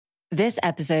This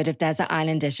episode of Desert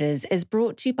Island Dishes is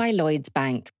brought to you by Lloyds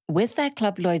Bank. With their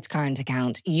Club Lloyds current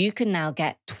account, you can now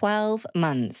get 12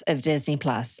 months of Disney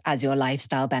Plus as your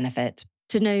lifestyle benefit.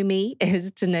 To know me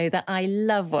is to know that I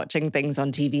love watching things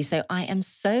on TV, so I am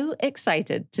so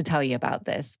excited to tell you about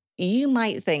this. You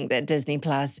might think that Disney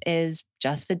Plus is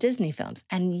just for Disney films.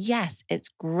 And yes, it's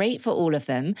great for all of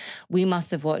them. We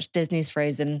must have watched Disney's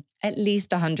Frozen at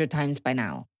least 100 times by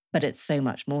now. But it's so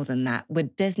much more than that.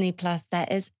 With Disney Plus, there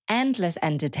is endless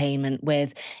entertainment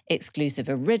with exclusive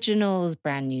originals,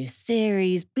 brand new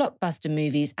series, blockbuster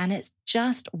movies, and it's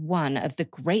just one of the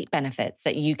great benefits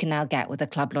that you can now get with a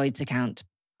Club Lloyds account.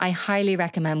 I highly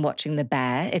recommend watching The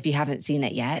Bear if you haven't seen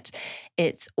it yet.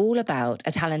 It's all about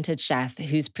a talented chef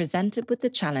who's presented with the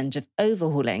challenge of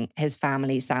overhauling his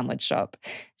family sandwich shop.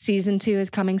 Season 2 is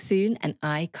coming soon, and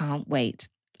I can't wait.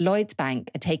 Lloyds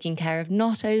Bank are taking care of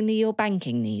not only your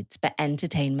banking needs, but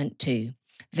entertainment too.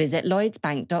 Visit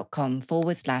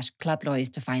lloydsbank.com/Club Lloyds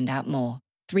to find out more.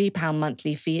 £3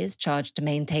 monthly fee is charged to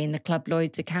maintain the Club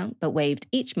Lloyds account, but waived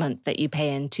each month that you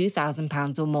pay in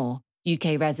 £2,000 or more.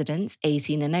 UK residents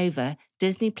 18 and over,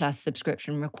 Disney Plus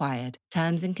subscription required.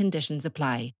 Terms and conditions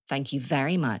apply. Thank you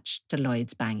very much to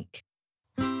Lloyds Bank.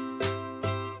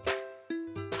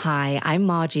 Hi, I'm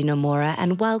Margie Nomura,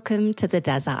 and welcome to the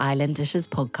Desert Island Dishes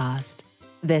podcast.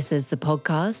 This is the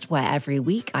podcast where every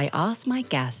week I ask my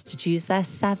guests to choose their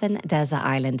 7 desert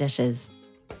island dishes.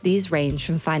 These range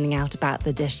from finding out about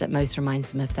the dish that most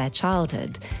reminds them of their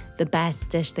childhood, the best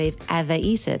dish they've ever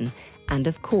eaten, and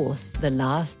of course, the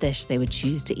last dish they would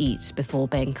choose to eat before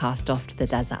being cast off to the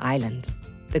desert island.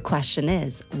 The question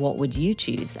is, what would you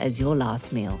choose as your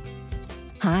last meal?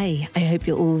 Hi, I hope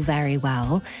you're all very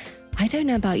well. I don't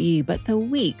know about you, but the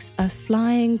weeks are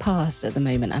flying past at the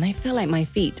moment, and I feel like my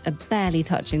feet are barely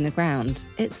touching the ground.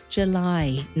 It's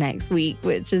July next week,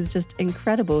 which is just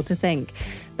incredible to think.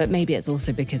 But maybe it's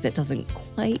also because it doesn't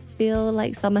quite feel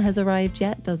like summer has arrived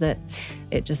yet, does it?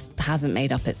 It just hasn't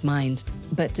made up its mind.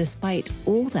 But despite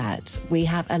all that, we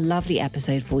have a lovely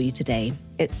episode for you today.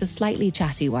 It's a slightly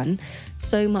chatty one.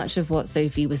 So much of what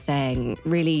Sophie was saying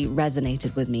really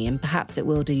resonated with me, and perhaps it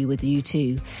will do with you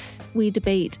too. We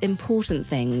debate important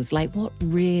things like what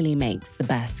really makes the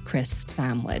best crisp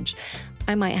sandwich.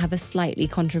 I might have a slightly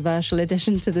controversial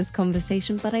addition to this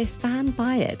conversation, but I stand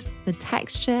by it. The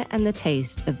texture and the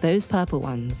taste of those purple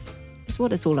ones is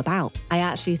what it's all about. I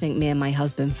actually think me and my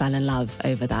husband fell in love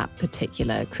over that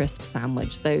particular crisp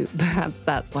sandwich, so perhaps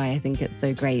that's why I think it's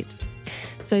so great.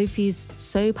 Sophie's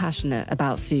so passionate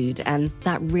about food, and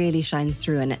that really shines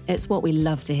through, and it's what we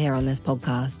love to hear on this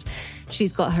podcast.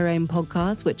 She's got her own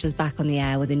podcast, which is back on the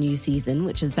air with a new season,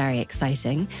 which is very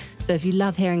exciting. So if you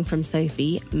love hearing from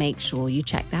Sophie, make sure you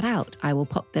check that out. I will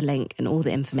pop the link and all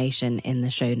the information in the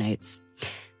show notes.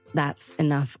 That's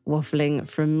enough waffling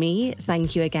from me.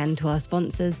 Thank you again to our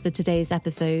sponsors for today's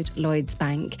episode, Lloyds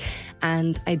Bank.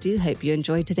 And I do hope you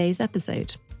enjoyed today's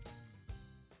episode.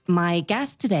 My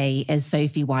guest today is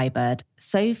Sophie Wyburd.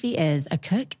 Sophie is a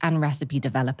cook and recipe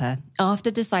developer. After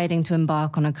deciding to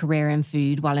embark on a career in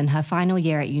food while in her final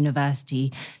year at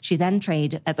university, she then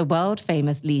trained at the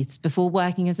world-famous Leiths before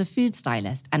working as a food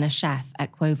stylist and a chef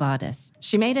at Quo Vadis.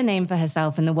 She made a name for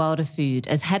herself in the world of food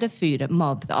as head of food at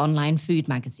Mob, the online food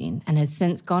magazine, and has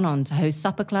since gone on to host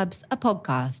supper clubs, a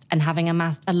podcast, and having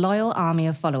amassed a loyal army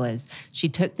of followers, she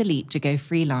took the leap to go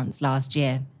freelance last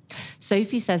year.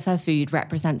 Sophie says her food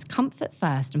represents comfort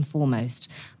first and foremost.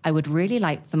 I would really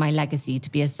like for my legacy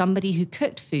to be as somebody who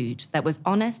cooked food that was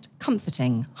honest,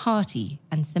 comforting, hearty,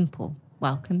 and simple.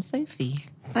 Welcome, Sophie.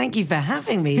 Thank you for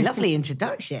having me. Lovely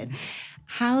introduction.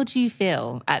 How do you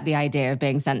feel at the idea of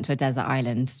being sent to a desert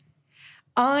island?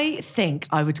 I think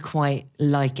I would quite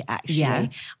like it, actually. Yeah.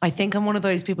 I think I'm one of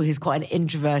those people who's quite an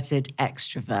introverted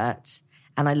extrovert.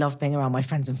 And I love being around my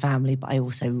friends and family, but I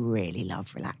also really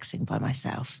love relaxing by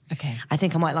myself. Okay. I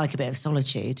think I might like a bit of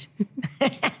solitude.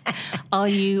 Are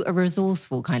you a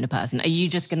resourceful kind of person? Are you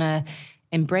just going to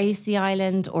embrace the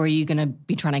island, or are you going to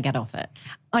be trying to get off it?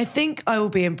 I think I will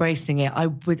be embracing it.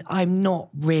 I'm not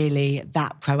really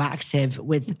that proactive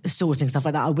with sorting stuff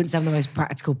like that. I wouldn't say I'm the most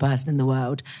practical person in the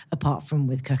world, apart from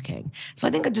with cooking. So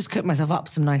I think I'd just cook myself up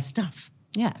some nice stuff.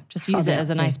 Yeah, just use it as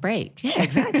a nice break. Yeah,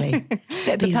 exactly.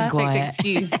 Bit of The peace and perfect quiet.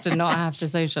 excuse to not have to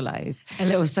socialise. A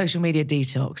little social media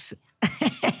detox.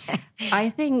 I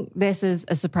think this is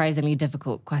a surprisingly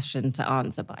difficult question to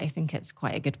answer, but I think it's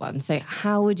quite a good one. So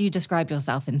how would you describe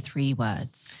yourself in 3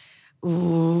 words?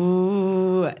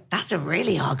 Ooh, that's a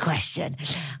really hard question.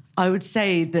 I would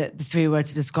say that the 3 words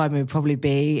to describe me would probably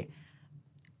be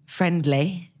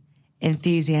friendly,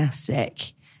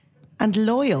 enthusiastic, and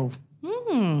loyal.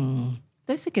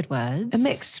 Those are good words. A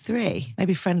mixed 3.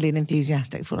 Maybe friendly and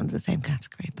enthusiastic fall under the same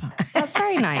category. But That's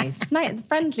very nice. No,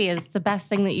 friendly is the best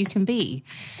thing that you can be.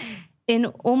 In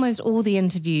almost all the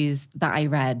interviews that I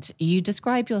read, you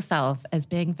describe yourself as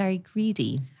being very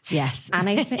greedy. Yes. And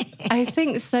I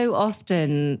think so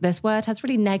often this word has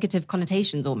really negative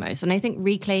connotations almost. And I think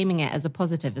reclaiming it as a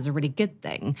positive is a really good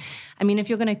thing. I mean, if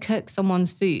you're going to cook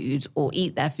someone's food or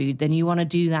eat their food, then you want to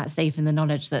do that safe in the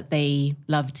knowledge that they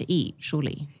love to eat,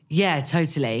 surely. Yeah,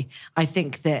 totally. I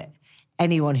think that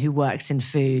anyone who works in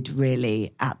food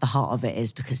really at the heart of it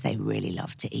is because they really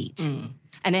love to eat. Mm.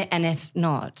 And if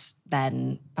not,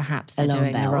 then perhaps they're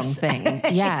doing the wrong thing.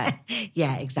 Yeah.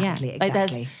 Yeah, exactly. Yeah. Like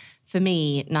there's, for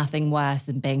me, nothing worse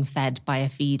than being fed by a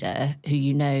feeder who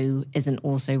you know isn't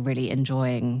also really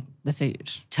enjoying the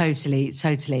food. Totally.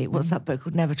 What's that book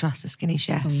called? Never Trust a Skinny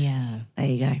Chef. Oh, yeah. There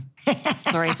you go.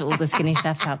 Sorry to all the skinny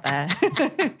chefs out there.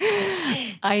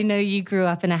 I know you grew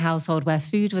up in a household where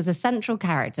food was a central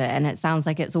character, and it sounds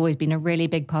like it's always been a really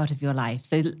big part of your life.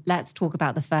 So let's talk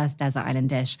about the first desert island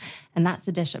dish. And that's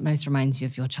the dish that most reminds you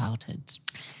of your childhood.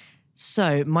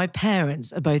 So my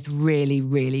parents are both really,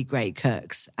 really great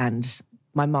cooks, and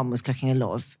my mum was cooking a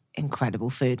lot of incredible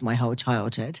food my whole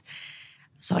childhood.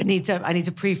 So I need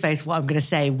to preface what I'm going to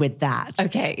say with that.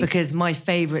 Okay. Because my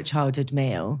favourite childhood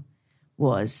meal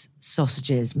was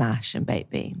sausages, mash and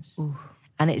baked beans. Ooh.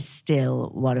 And it's still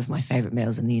one of my favourite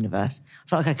meals in the universe. I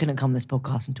felt like I couldn't come on this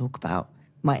podcast and talk about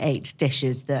my 8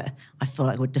 dishes that I feel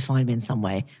like would define me in some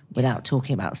way without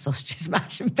talking about sausages,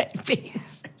 mash and baked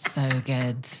beans. So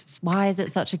good. Why is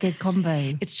it such a good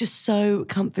combo? It's just so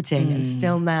comforting. And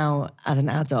still now, as an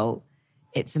adult,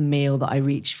 it's a meal that I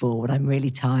reach for when I'm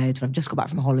really tired, when I've just got back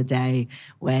from a holiday,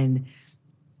 when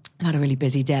I've had a really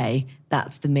busy day.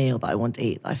 That's the meal that I want to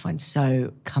eat that I find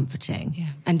so comforting. Yeah.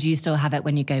 And do you still have it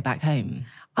when you go back home?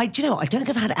 Do you know what? I don't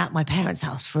think I've had it at my parents'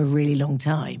 house for a really long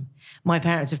time. My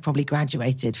parents have probably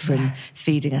graduated from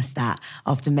feeding us that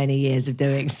after many years of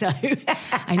doing so.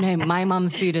 I know my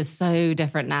mum's food is so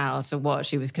different now to what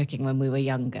she was cooking when we were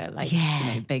younger. Like,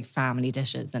 big family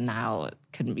dishes, and now it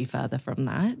couldn't be further from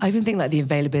that. I even think like the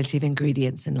availability of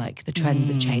ingredients and like the trends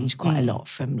have changed quite a lot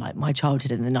from like my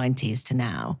childhood in the 90s to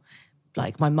now.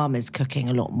 Like my mum is cooking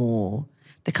a lot more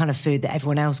the kind of food that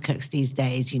everyone else cooks these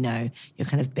days, you know, your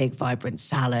kind of big, vibrant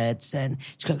salads. And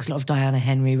she cooks a lot of Diana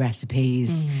Henry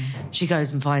recipes. She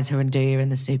goes and finds her andouille in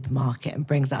the supermarket and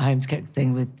brings that home to cook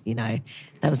thing with, you know,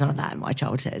 there was none of that in my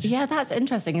childhood. Yeah, that's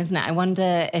interesting, isn't it? I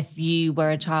wonder if you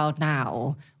were a child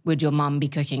now, would your mum be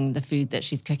cooking the food that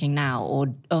she's cooking now?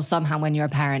 Or somehow when you're a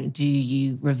parent, do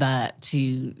you revert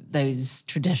to those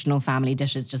traditional family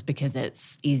dishes just because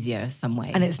it's easier some way?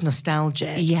 And it's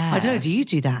nostalgic. Yeah. I don't know, do you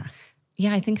do that?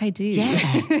 Yeah, I think I do.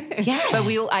 Yeah, yeah. But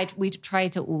we try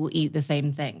to all eat the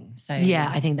same thing. So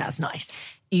yeah, I think that's nice.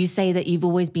 You say that you've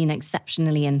always been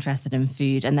exceptionally interested in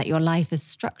food and that your life is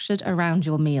structured around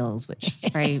your meals, which is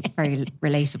very, very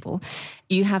relatable.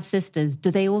 You have sisters.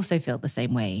 Do they also feel the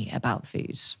same way about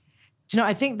food? Do you know,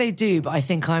 I think they do, but I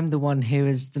think I'm the one who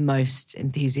is the most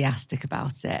enthusiastic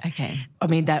about it. Okay. I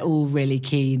mean, they're all really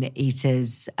keen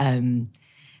eaters,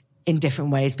 in different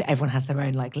ways, but everyone has their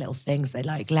own like little things they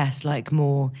like less, like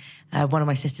more. One of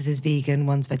my sisters is vegan,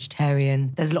 one's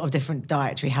vegetarian. There's a lot of different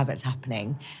dietary habits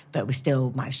happening, but we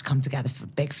still manage to come together for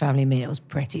big family meals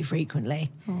pretty frequently.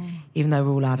 Even though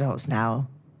we're all adults now,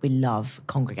 we love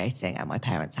congregating at my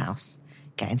parents' house,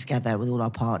 getting together with all our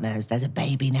partners. There's a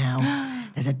baby now,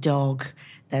 there's a dog,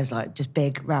 there's like just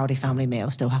big rowdy family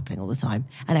meals still happening all the time.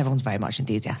 And everyone's very much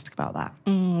enthusiastic about that.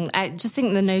 I just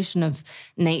think the notion of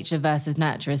nature versus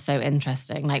nurture is so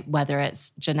interesting, like whether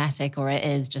it's genetic or it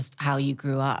is just how you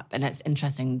grew up. And it's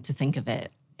interesting to think of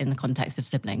it in the context of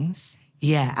siblings.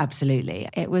 Yeah, absolutely.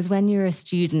 It was when you were a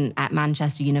student at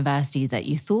Manchester University that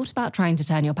you thought about trying to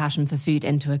turn your passion for food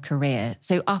into a career.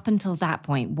 So up until that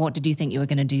point, what did you think you were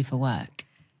going to do for work?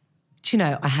 Do you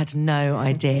know, I had no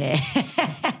idea.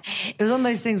 It was one of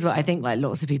those things where I think like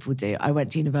lots of people do. I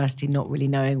went to university not really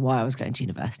knowing why I was going to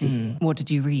university. What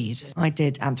did you read? I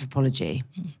did anthropology,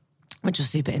 which was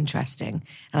super interesting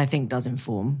and I think does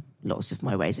inform lots of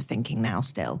my ways of thinking now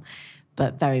still,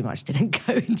 but very much didn't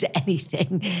go into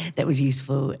anything that was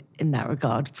useful in that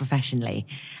regard professionally.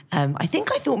 I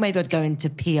think I thought maybe I'd go into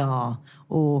PR,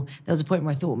 or there was a point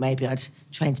where I thought maybe I'd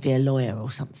train to be a lawyer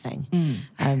or something.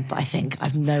 But I think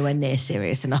I'm nowhere near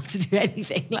serious enough to do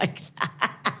anything like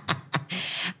that.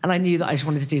 And I knew that I just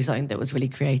wanted to do something that was really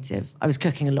creative. I was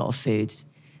cooking a lot of food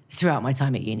throughout my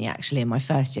time at uni, actually. In my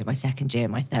first year, my second year,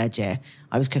 my third year,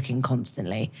 I was cooking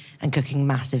constantly and cooking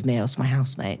massive meals for my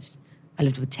housemates. I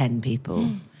lived with 10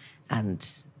 people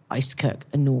and I used to cook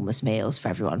enormous meals for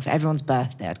everyone. For everyone's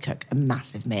birthday, I'd cook a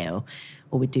massive meal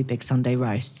or we'd do big Sunday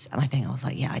roasts. And I was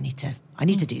like, yeah, I need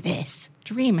to do this.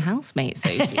 Dream housemate,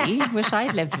 Sophie. Wish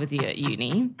I'd lived with you at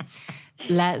uni.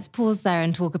 Let's pause there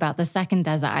and talk about the second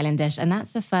desert island dish. And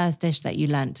that's the first dish that you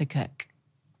learnt to cook.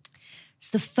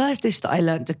 So the first dish that I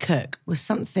learnt to cook was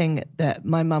something that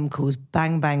my mum calls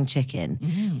bang bang chicken,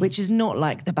 which is not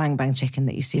like the bang bang chicken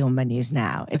that you see on menus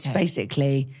now. It's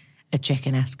basically a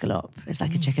chicken escalope. It's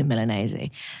like a chicken Milanese.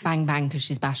 Bang bang because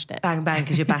she's bashed it. Bang bang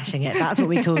because you're bashing it. That's what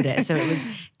we called it. So it was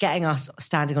getting us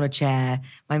standing on a chair,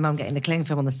 my mum getting the cling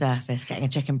film on the surface, getting a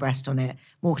chicken breast on it,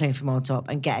 more cling film on top,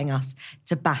 and getting us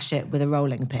to bash it with a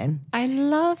rolling pin. I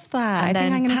love that. And I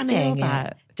think I'm going to steal panning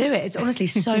that. Do it. It's honestly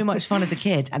so much fun as a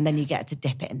kid. And then you get to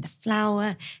dip it in the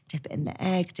flour, dip it in the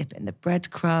egg, dip it in the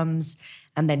breadcrumbs.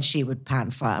 And then she would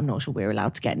pan fry it. I'm not sure we were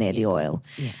allowed to get near the oil.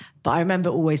 Yeah. But I remember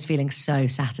always feeling so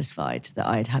satisfied that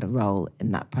I'd had a role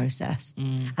in that process.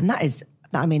 And that is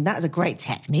a great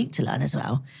technique to learn as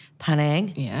well.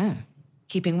 Panning. Yeah.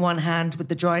 Keeping one hand with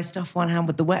the dry stuff, one hand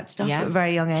with the wet stuff at a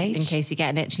very young age. In case you get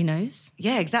an itchy nose.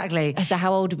 Yeah, exactly. So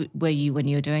how old were you when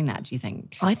you were doing that, do you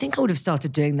think? I think I would have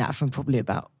started doing that from probably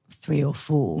about 3 or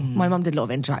 4. My mum did a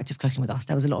lot of interactive cooking with us.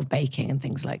 There was a lot of baking and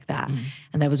things like that.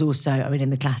 And there was also, in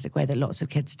the classic way that lots of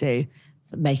kids do,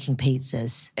 making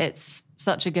pizzas. It's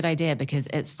such a good idea because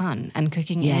it's fun and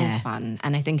cooking is fun.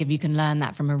 And I think if you can learn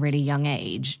that from a really young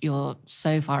age, you're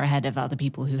so far ahead of other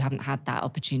people who haven't had that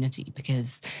opportunity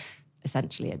because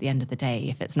essentially at the end of the day,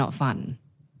 if it's not fun,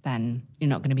 then you're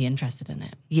not going to be interested in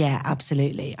it. Yeah,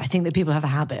 absolutely. I think that people have a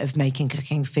habit of making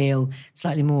cooking feel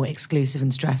slightly more exclusive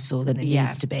and stressful than it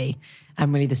needs to be.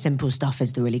 And really the simple stuff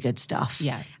is the really good stuff.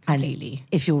 Yeah, completely. And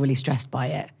if you're really stressed by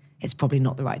it, it's probably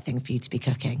not the right thing for you to be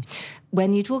cooking.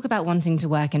 When you talk about wanting to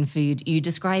work in food, you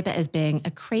describe it as being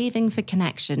a craving for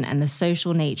connection and the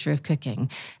social nature of cooking.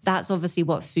 That's obviously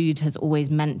what food has always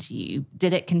meant to you.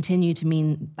 Did it continue to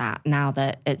mean that now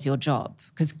that it's your job?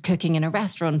 Because cooking in a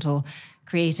restaurant or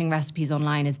creating recipes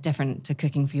online is different to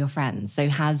cooking for your friends. So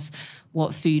has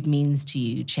what food means to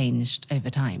you changed over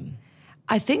time?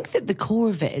 I think that the core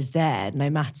of it is there, no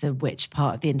matter which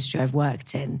part of the industry I've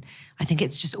worked in. I think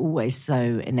it's just always so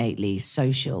innately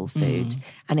social food.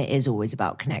 And it is always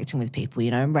about connecting with people.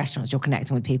 In restaurants, you're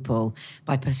connecting with people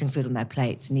by putting food on their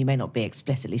plates, and you may not be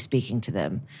explicitly speaking to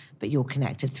them, but you're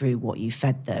connected through what you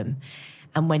fed them.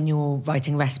 And when you're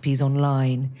writing recipes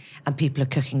online and people are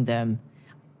cooking them,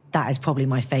 that is probably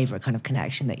my favourite kind of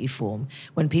connection that you form.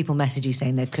 When people message you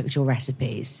saying they've cooked your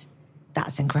recipes,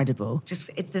 that's incredible.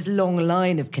 It's this long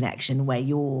line of connection where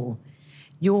you're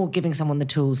giving someone the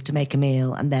tools to make a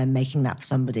meal and then making that for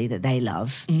somebody that they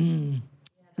love. And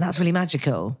that's really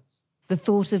magical. The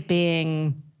thought of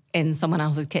being in someone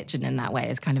else's kitchen in that way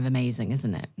is kind of amazing,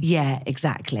 isn't it? Yeah,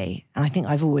 exactly. And I think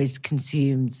I've always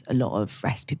consumed a lot of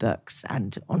recipe books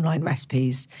and online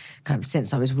recipes kind of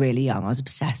since I was really young. I was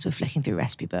obsessed with flicking through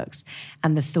recipe books.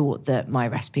 And the thought that my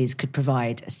recipes could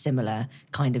provide a similar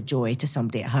kind of joy to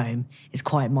somebody at home is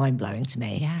quite mind-blowing to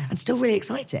me. Yeah. And still really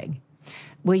exciting.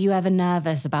 Were you ever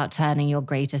nervous about turning your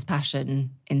greatest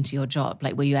passion into your job?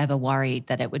 Like, were you ever worried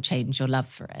that it would change your love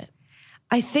for it?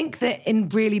 I think that in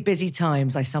really busy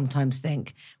times, I sometimes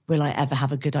think, will I ever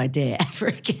have a good idea ever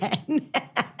again?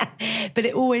 But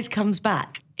it always comes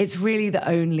back. It's really the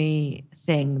only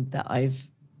thing that I've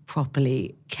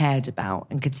properly cared about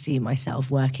and could see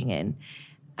myself working in.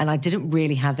 And I didn't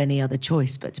really have any other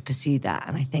choice but to pursue that.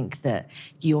 And I think that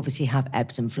you obviously have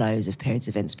ebbs and flows of periods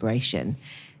of inspiration,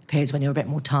 periods when you're a bit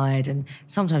more tired. And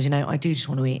sometimes, I do just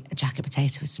want to eat a jacket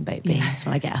potato with some baked beans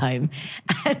when I get home.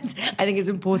 And I think it's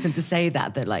important to say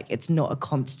that it's not a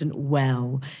constant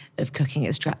well of cooking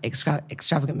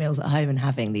extravagant meals at home and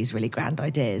having these really grand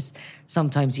ideas.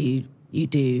 Sometimes you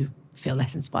do feel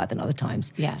less inspired than other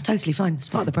times. Yeah. It's totally fine. It's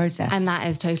part of the process. And that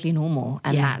is totally normal.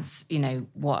 And that's,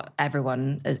 what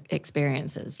everyone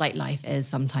experiences. Like, life is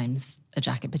sometimes a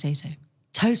jacket potato.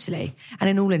 Totally. And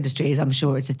in all industries, I'm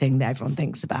sure it's a thing that everyone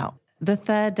thinks about. The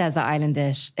third desert island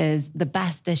dish is the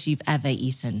best dish you've ever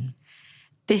eaten.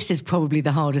 This is probably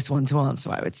the hardest one to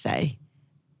answer, I would say.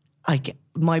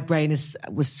 My brain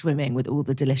was swimming with all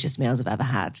the delicious meals I've ever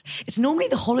had. It's normally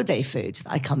the holiday food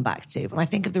that I come back to when I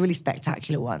think of the really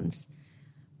spectacular ones.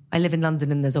 I live in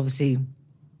London and there's obviously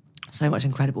so much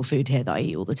incredible food here that I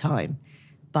eat all the time.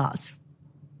 But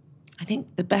I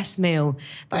think the best meal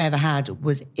that I ever had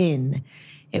was in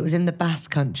the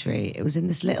Basque Country. It was in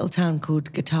this little town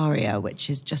called Getaria, which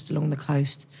is just along the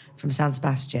coast from San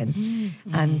Sebastian.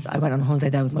 Mm-hmm. And I went on holiday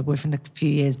there with my boyfriend a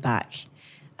few years back.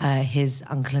 His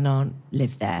uncle and aunt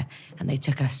lived there, and they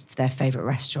took us to their favourite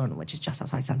restaurant, which is just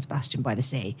outside San Sebastian by the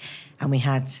sea. And we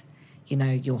had, you know,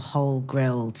 your whole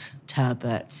grilled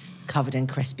turbot covered in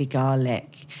crispy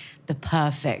garlic, the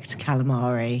perfect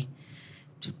calamari,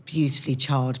 beautifully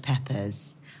charred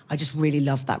peppers. I just really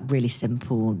love that really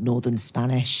simple Northern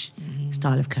Spanish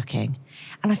style of cooking.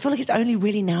 And I feel like it's only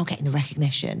really now getting the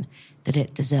recognition that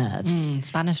it deserves.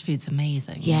 Spanish food's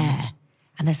amazing. Yeah.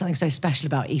 And there's something so special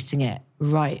about eating it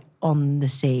right on the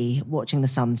sea, watching the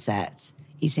sunset,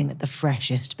 eating the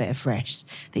freshest bit of fish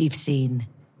that you've seen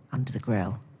under the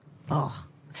grill. Oh.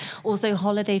 Also,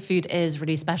 holiday food is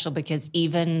really special because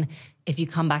even if you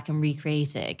come back and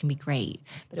recreate it, it can be great,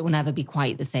 but it will never be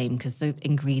quite the same because the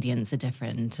ingredients are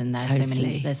different and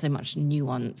there's so much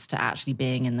nuance to actually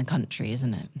being in the country,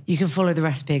 isn't it? You can follow the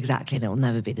recipe exactly and it will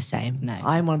never be the same. No.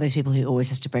 I'm one of those people who always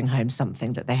has to bring home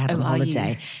something that they had on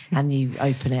holiday and you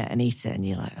open it and eat it and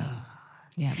you're like, oh.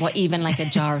 Yeah, what, even like a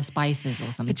jar of spices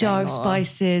or something? A jar of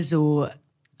spices or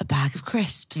a bag of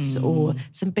crisps or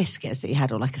some biscuits that you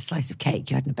had or like a slice of cake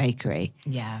you had in a bakery.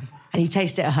 Yeah. And you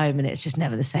taste it at home and it's just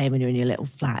never the same when you're in your little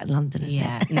flat in London, isn't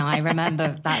it? No, I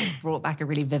remember that's brought back a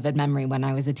really vivid memory when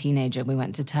I was a teenager. We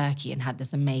went to Turkey and had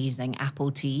this amazing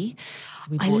apple tea.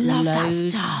 So we bought that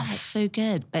stuff. It's so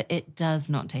good, but it does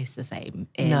not taste the same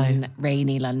in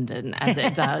rainy London as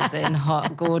it does in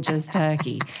hot, gorgeous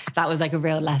Turkey. That was like a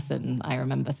real lesson. I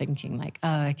remember thinking like,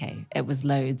 oh, okay, it was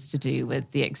loads to do with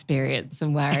the experience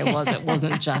and where it was. It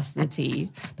wasn't just the tea,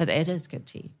 but it is good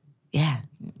tea. Yeah,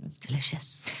 it was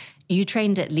delicious. You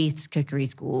trained at Leith's Cookery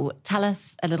School. Tell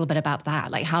us a little bit about that.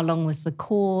 Like, how long was the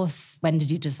course? When did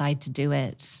you decide to do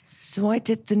it? So I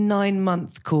did the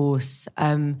 9-month course.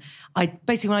 When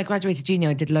I graduated uni,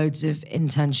 I did loads of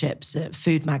internships at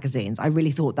food magazines. I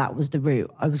really thought that was the route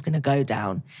I was going to go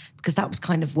down because that was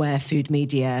kind of where food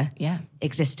media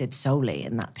existed solely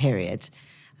in that period.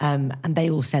 And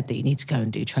they all said that you need to go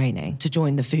and do training. To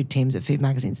join the food teams at food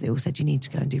magazines, they all said you need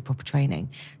to go and do proper training.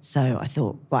 So I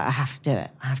thought, right, I have to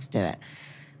do it.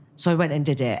 So I went and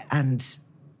did it. And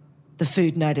the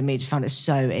food nerd in me just found it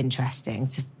so interesting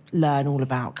to learn all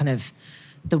about kind of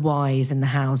the whys and the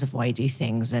hows of why you do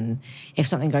things. And if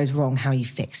something goes wrong, how you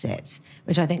fix it,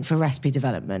 which I think for recipe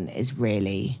development is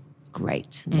really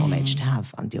great knowledge to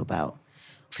have under your belt.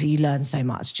 Obviously, you learn so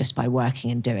much just by working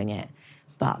and doing it.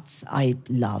 But I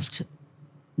loved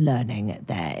learning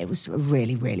there. It was a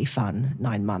really, really fun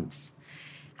 9 months.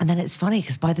 And then it's funny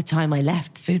because by the time I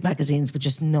left, food magazines were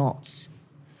just not...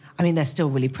 I mean, they're still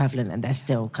really prevalent and they're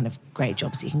still kind of great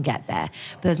jobs that you can get there.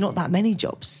 But there's not that many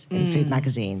jobs in food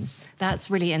magazines. That's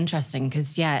really interesting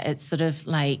because, it's sort of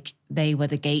like they were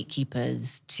the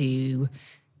gatekeepers to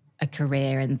a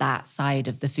career in that side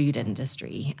of the food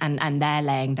industry. And they're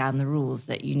laying down the rules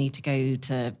that you need to go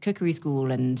to cookery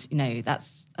school and,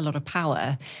 that's a lot of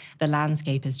power. The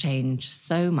landscape has changed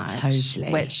so much.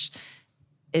 Totally. Which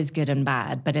is good and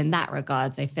bad. But in that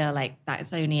regards, I feel like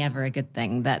that's only ever a good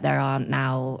thing, that there aren't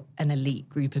now an elite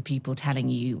group of people telling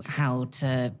you how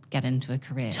to get into a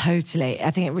career. Totally. I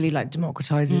think it really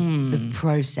democratizes the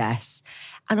process.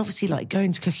 And obviously,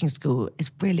 going to cooking school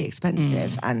is really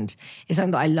expensive and it's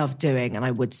something that I love doing. And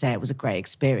I would say it was a great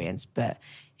experience, but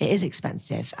it is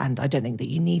expensive. And I don't think that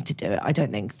you need to do it. I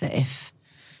don't think that if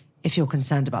you're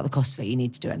concerned about the cost of it, you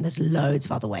need to do it. And there's loads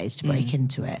of other ways to break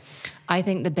into it. I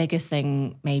think the biggest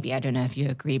thing, maybe, I don't know if you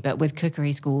agree, but with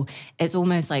cookery school, it's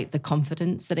almost like the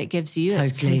confidence that it gives you. Totally.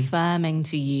 It's confirming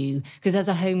to you, because as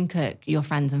a home cook, your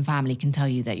friends and family can tell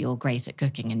you that you're great at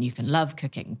cooking and you can love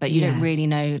cooking, but you don't really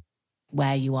know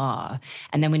where you are.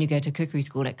 And then when you go to cookery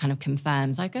school, it kind of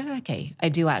confirms like, oh, okay, I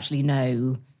do actually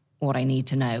know what I need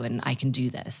to know and I can do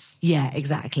this. Yeah,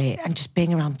 exactly. And just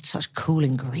being around such cool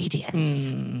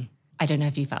ingredients. I don't know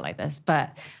if you felt like this,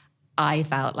 but I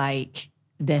felt like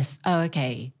this,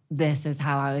 this is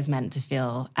how I was meant to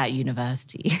feel at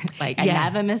university. I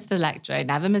never missed a lecture. I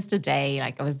never missed a day.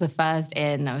 I was the first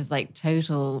in. I was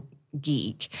total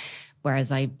geek.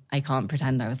 Whereas I can't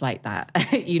pretend I was like that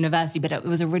at university, but it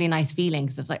was a really nice feeling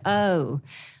because I was like, oh,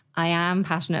 I am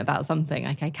passionate about something.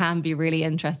 I can be really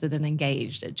interested and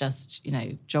engaged. It just,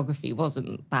 geography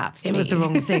wasn't that for me. It was the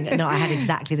wrong thing. No, I had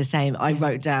exactly the same. I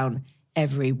wrote down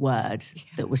every word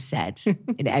that was said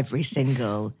in every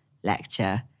single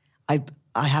lecture. I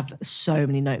have so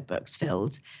many notebooks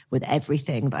filled with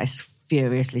everything that I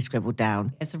furiously scribbled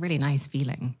down. It's a really nice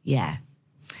feeling. Yeah.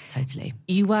 Totally.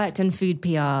 You worked in food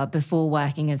PR before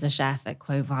working as a chef at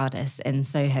Quo Vadis in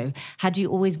Soho. Had you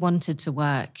always wanted to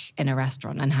work in a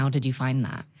restaurant, and how did you find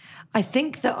that? I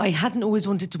think that I hadn't always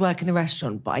wanted to work in a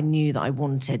restaurant, but I knew that I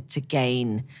wanted to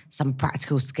gain some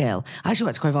practical skill. I actually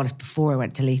worked at Quo Vadis before I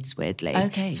went to Leith's, weirdly.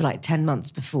 Okay. For 10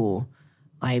 months before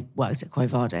I worked at Quo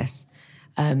Vadis.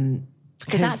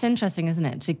 So that's interesting, isn't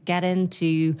it? To get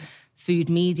into food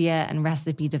media and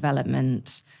recipe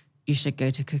development, you should go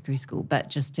to cookery school. But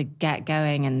just to get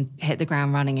going and hit the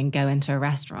ground running and go into a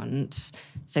restaurant,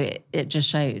 so it just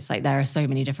shows like there are so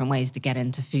many different ways to get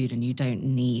into food and you don't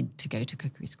need to go to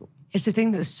cookery school. It's the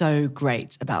thing that's so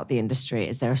great about the industry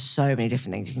is there are so many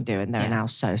different things you can do, and there are now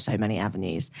so many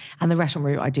avenues. And the restaurant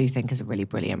route, I do think, is a really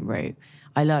brilliant route.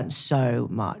 I learned so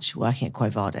much working at Quo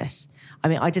Vadis. I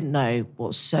mean, I didn't know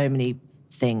what so many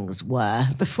things were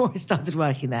before I started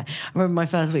working there. I remember my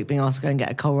first week being asked to go and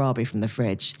get a kohlrabi from the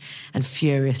fridge and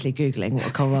furiously Googling what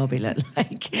a kohlrabi looked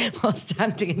like while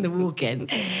standing in the walk-in.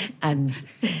 And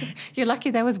you're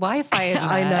lucky there was Wi-Fi in there.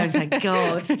 I know, thank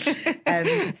God.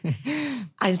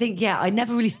 I think, I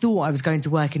never really thought I was going to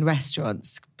work in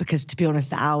restaurants because, to be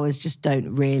honest, the hours just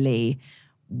don't really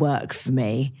work for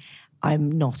me.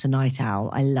 I'm not a night owl.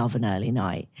 I love an early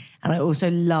night. And I also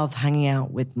love hanging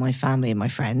out with my family and my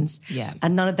friends. Yeah.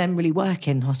 And none of them really work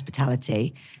in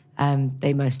hospitality.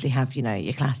 They mostly have,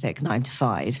 your classic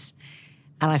 9-to-5s.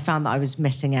 And I found that I was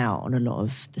missing out on a lot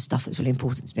of the stuff that's really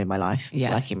important to me in my life,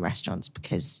 working in restaurants,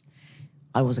 because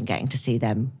I wasn't getting to see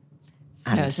them.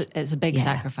 And no, it's a big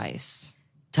sacrifice.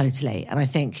 Totally. And I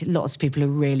think lots of people are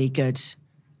really good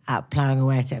at ploughing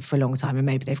away at it for a long time, and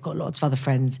maybe they've got lots of other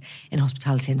friends in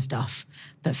hospitality and stuff.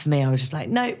 But for me, I was just like,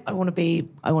 no, I want to be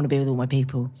with all my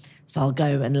people. So I'll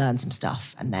go and learn some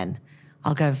stuff, and then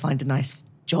I'll go and find a nice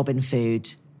job in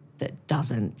food that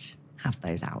doesn't have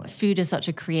those hours. Food is such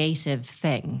a creative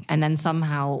thing, and then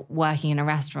somehow working in a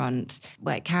restaurant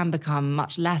where it can become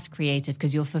much less creative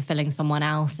because you're fulfilling someone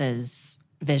else's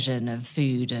vision of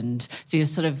food, and so you're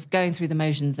sort of going through the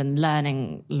motions and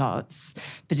learning lots.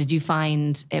 But did you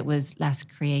find it was less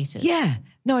creative?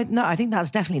 No, I think that's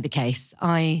definitely the case.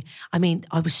 I mean,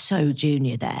 I was so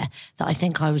junior there that I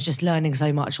think I was just learning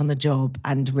so much on the job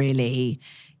and really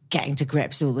getting to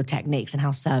grips with all the techniques and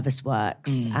how service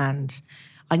works. And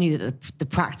I knew that the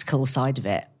practical side of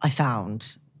it I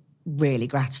found really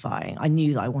gratifying. I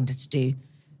knew that I wanted to do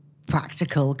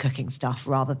practical cooking stuff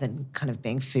rather than kind of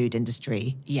being food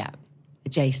industry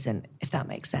adjacent, if that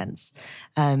makes sense.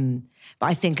 But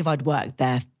I think if I'd worked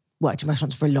in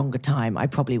restaurants for a longer time, I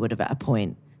probably would have at a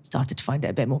point started to find it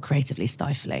a bit more creatively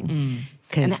stifling.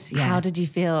 How did you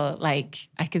feel? Like,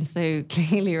 I can so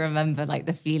clearly remember like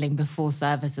the feeling before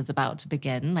service is about to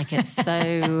begin. Like, it's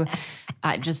so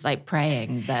just like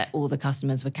praying that all the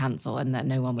customers would cancel and that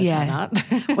no one would turn up.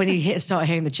 When you start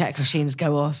hearing the check machines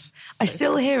go off. I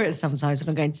still hear it sometimes when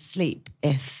I'm going to sleep.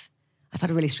 If I've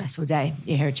had a really stressful day,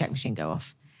 you hear a check machine go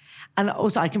off. And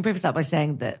also I can preface that by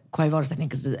saying that Quo Vadis, I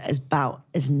think, is about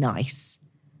as nice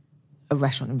a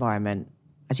restaurant environment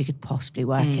as you could possibly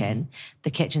work in.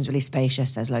 The kitchen's really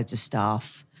spacious. There's loads of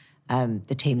staff.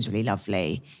 The team's really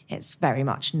lovely. It's very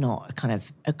much not a kind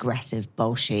of aggressive,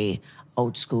 bolshy,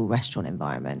 old school restaurant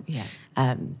environment.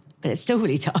 But it's still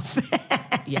really tough.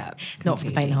 Not for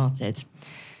the faint-hearted.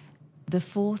 The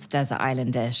fourth desert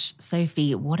island dish,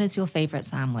 Sophie, what is your favourite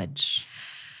sandwich?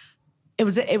 It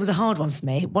was a hard one for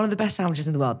me. One of the best sandwiches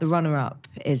in the world. The runner-up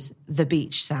is the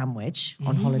beach sandwich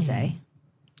on holiday.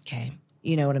 Okay.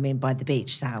 You know what I mean by the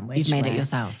beach sandwich. You've made it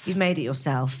yourself. You've made it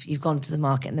yourself. You've gone to the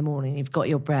market in the morning. You've got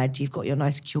your bread. You've got your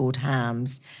nice cured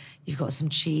hams. You've got some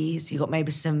cheese. You've got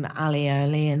maybe some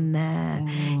alioli in there.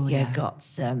 You've got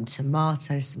some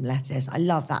tomatoes, some lettuce. I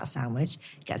love that sandwich.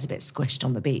 It gets a bit squished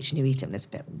on the beach and you eat it and it's a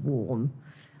bit warm.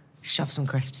 Shove some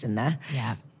crisps in there.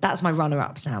 Yeah. That's my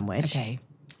runner-up sandwich. Okay.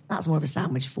 That's more of a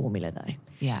sandwich formula though.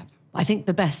 Yeah. I think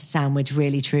the best sandwich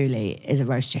really truly is a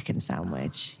roast chicken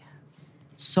sandwich.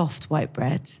 Soft white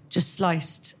bread, just a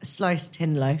sliced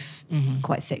tin loaf,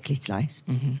 quite thickly sliced.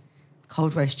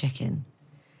 Cold roast chicken,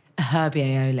 a herby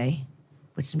aioli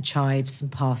with some chives, some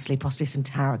parsley, possibly some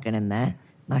tarragon in there,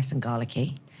 nice and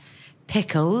garlicky.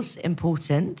 Pickles,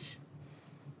 important.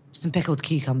 Some pickled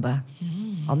cucumber.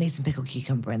 I'll need some pickled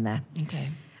cucumber in there. Okay.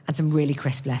 And some really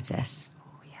crisp lettuce.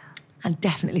 Oh, yeah. And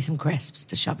definitely some crisps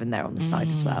to shove in there on the side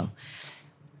as well.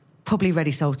 Probably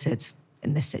ready salted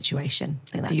in this situation.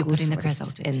 I think that You're putting the ready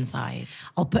crisps salted. inside.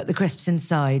 I'll put the crisps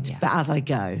inside, but as I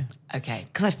go. Okay.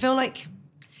 Because I feel like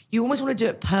you almost want to do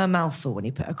it per mouthful when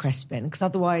you put a crisp in, because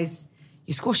otherwise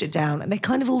you squash it down and they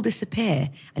kind of all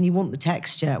disappear and you want the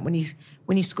texture. When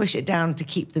you squish it down to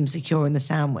keep them secure in the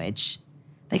sandwich,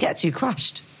 they get too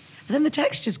crushed. And then the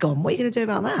texture's gone. What are you going to do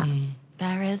about that?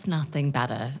 There is nothing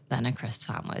better than a crisp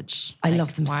sandwich. I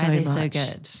love them so much. Why are they so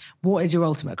good? What is your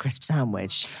ultimate crisp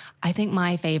sandwich? I think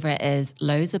my favourite is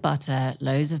loads of butter,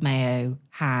 loads of mayo,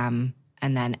 ham,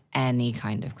 and then any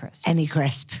kind of crisp. Any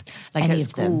crisp. Like any at of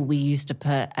school, them. we used to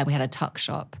put, we had a tuck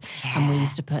shop, and we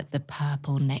used to put the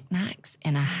purple knickknacks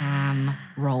in a ham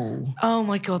roll. Oh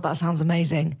my God, that sounds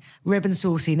amazing. Rib and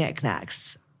saucy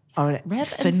knickknacks are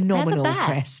phenomenal They're the best,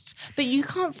 crisps. but you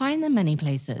can't find them many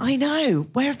places. I know.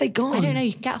 Where have they gone? I don't know.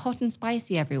 You can get hot and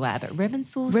spicy everywhere, but rib and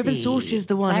saucy. Rib and saucy is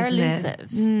the one, they're isn't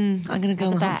elusive. it? I'm going to go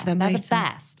on the hunt for them They're later. the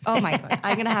best. Oh my God.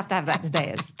 I'm going to have that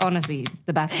today. It's honestly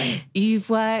the best thing. You've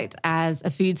worked as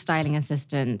a food styling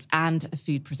assistant and a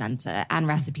food presenter and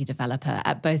recipe developer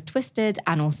at both Twisted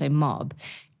and also Mob.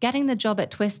 Getting the job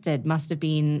at Twisted must have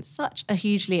been such a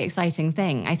hugely exciting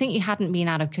thing. I think you hadn't been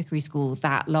out of cookery school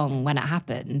that long when it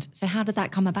happened. So how did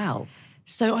that come about?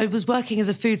 So I was working as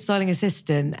a food styling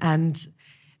assistant, and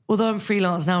although I'm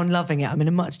freelance now and loving it, I'm in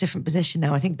a much different position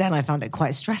now. I think then I found it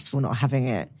quite stressful not having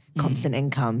a constant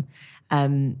income.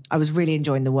 I was really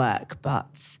enjoying the work,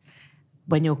 but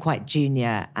when you're quite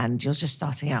junior and you're just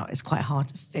starting out, it's quite hard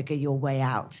to figure your way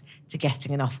out to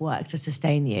getting enough work to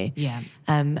sustain you. Yeah.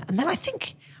 And then I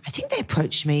think they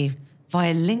approached me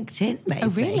via LinkedIn, maybe. Oh,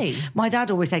 really? My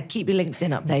dad always said, keep your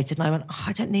LinkedIn updated. And I went,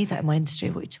 I don't need that in my industry.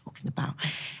 What are you talking about?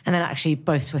 And then actually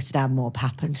both Twisted and Mob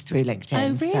happened through LinkedIn.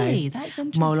 Oh, really? So That's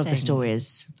interesting. moral of the story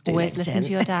is do always LinkedIn. listen to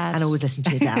your dad. And always listen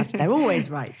to your dad. They're always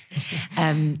right.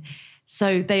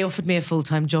 So they offered me a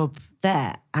full-time job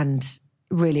there. And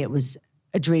really it was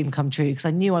a dream come true because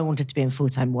I knew I wanted to be in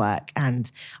full-time work, and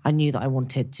I knew that I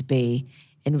wanted to be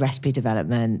in recipe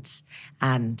development.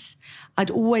 And I'd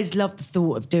always loved the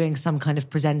thought of doing some kind of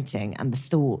presenting, and the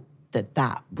thought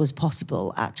that was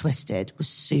possible at Twisted was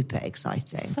super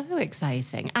exciting. So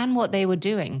exciting. And what they were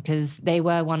doing, because they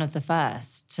were one of the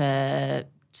first to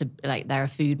like, they're a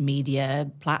food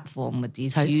media platform with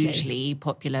these hugely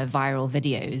popular viral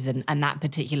videos and that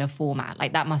particular format.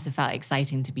 Like, that must have felt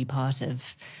exciting to be part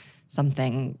of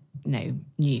something,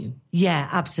 new. Yeah,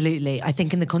 absolutely. I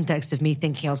think in the context of me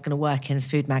thinking I was going to work in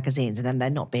food magazines and then there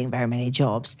not being very many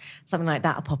jobs, something like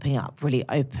that popping up really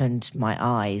opened my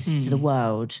eyes to the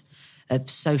world of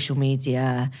social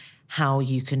media, how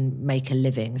you can make a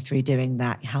living through doing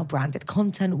that, how branded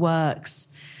content works,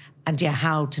 and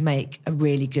how to make a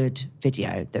really good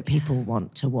video that people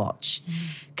want to watch.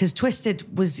 Because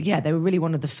Twisted was, they were really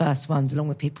one of the first ones, along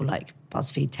with people like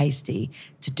BuzzFeed Tasty,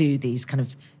 to do these kind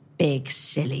of big,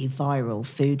 silly, viral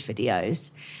food videos.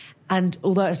 And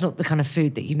although it's not the kind of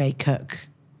food that you may cook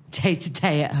day to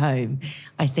day at home,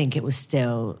 I think it was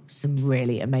still some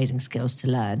really amazing skills to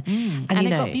learn. And it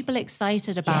got people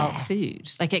excited about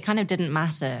food. Like, it kind of didn't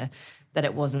matter that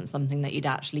it wasn't something that you'd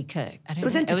actually cook. It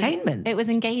was entertainment. It was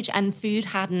engaged, and food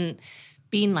hadn't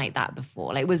been like that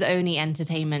before. Like, it was only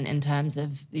entertainment in terms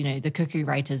of, the cookery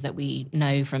writers that we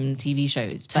know from TV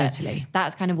shows. Totally. But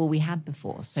that's kind of all we had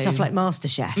before. So stuff like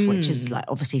MasterChef, which is like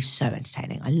obviously so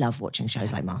entertaining. I love watching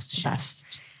shows like MasterChef.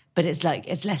 But it's like,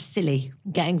 it's less silly.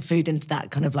 Getting food into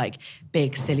that kind of like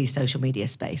big, silly social media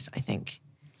space, I think,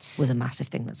 was a massive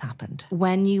thing that's happened.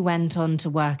 When you went on to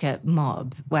work at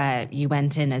Mob, where you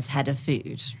went in as head of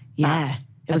food.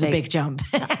 It was a big jump.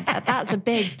 That's a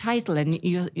big title, and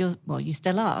you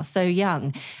still are so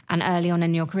young and early on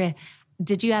in your career.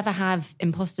 Did you ever have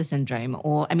imposter syndrome?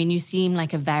 Or, I mean, you seem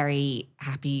like a very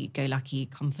happy-go-lucky,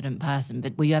 confident person,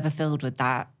 but were you ever filled with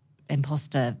that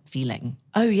imposter feeling?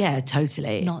 Oh, yeah,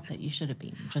 totally. Not that you should have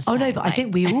been. Just no, saying, but I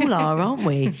think we all are, aren't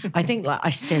we? I think I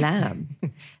still am.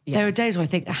 There are days where I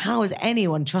think, how has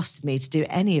anyone trusted me to do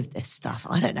any of this stuff?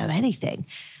 I don't know anything.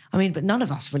 I mean, but none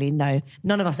of us really know.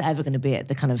 None of us are ever going to be at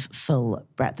the kind of full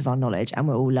breadth of our knowledge, and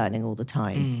we're all learning all the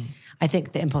time. I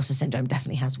think the imposter syndrome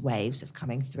definitely has waves of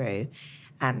coming through.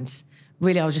 And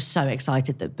really, I was just so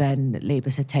excited that Ben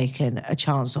Liebes had taken a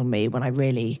chance on me when I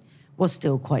really was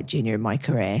still quite junior in my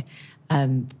career.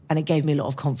 And it gave me a lot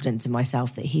of confidence in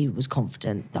myself that he was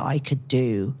confident that I could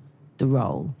do the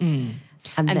role.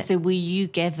 And so were you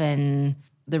given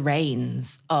the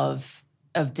reins of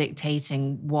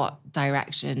dictating what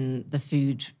direction the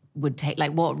food would take?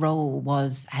 Like, what role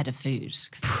was head of food?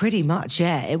 Pretty much,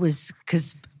 yeah. It was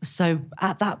so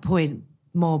at that point,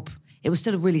 Mob, it was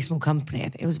still a really small company. I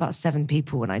think it was about 7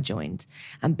 people when I joined.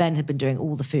 And Ben had been doing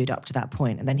all the food up to that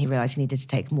point, and then he realised he needed to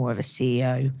take more of a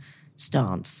CEO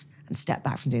stance and step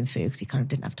back from doing the food because he kind of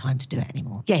didn't have time to do it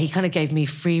anymore. Yeah, he kind of gave me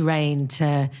free rein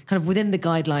to kind of within the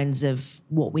guidelines of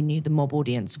what we knew the Mob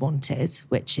audience wanted,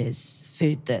 which is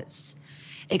food that's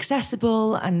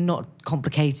accessible and not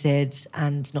complicated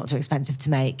and not too expensive to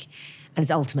make. And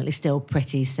it's ultimately still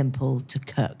pretty simple to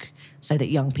cook so that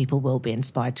young people will be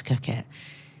inspired to cook it.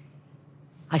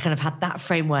 I kind of had that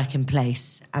framework in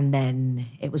place, and then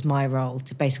it was my role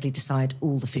to basically decide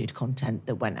all the food content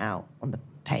that went out on the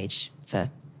page for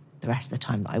the rest of the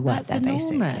time that I worked That's there, enormous.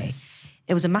 basically.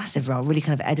 It was a massive role, really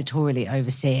kind of editorially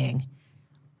overseeing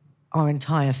our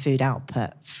entire food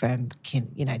output, from,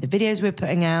 you know, the videos we're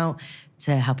putting out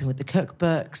to helping with the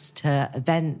cookbooks to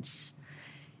events.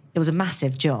 It was a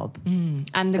massive job.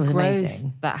 And the growth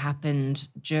amazing. that happened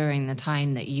during the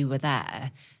time that you were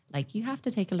there, like, you have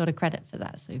to take a lot of credit for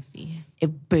that, Sophie.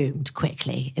 It boomed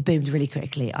quickly. It boomed really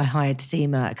quickly. I hired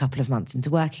Seema a couple of months into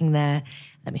working there.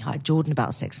 Then we hired Jordan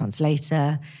about 6 months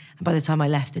later. And by the time I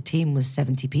left, the team was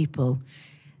 70 people.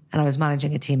 And I was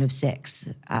managing a team of 6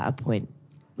 at a point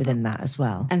within that as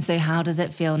well. And so how does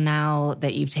it feel now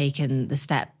that you've taken the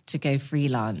step to go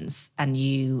freelance and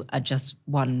you are just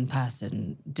one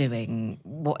person doing,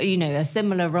 what, you know, a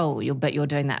similar role, but you're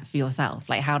doing that for yourself?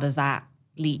 Like, how does that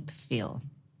leap feel?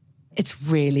 It's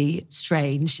really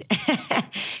strange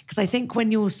because I think when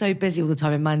you're so busy all the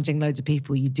time and managing loads of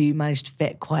people, you do manage to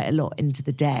fit quite a lot into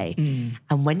the day.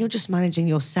 And when you're just managing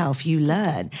yourself, you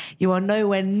learn. You are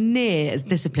nowhere near as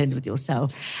disciplined with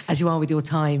yourself as you are with your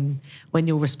time when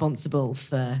you're responsible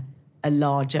for a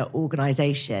larger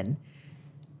organisation.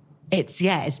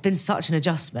 It's been such an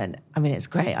adjustment. I mean, it's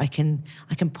great. I can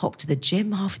pop to the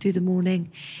gym half through the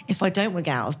morning. If I don't want to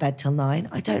get out of bed till 9,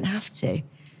 I don't have to,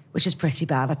 which is pretty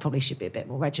bad. I probably should be a bit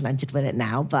more regimented with it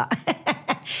now, but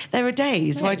there are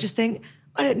days where I just think,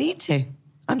 I don't need to.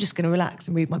 I'm just going to relax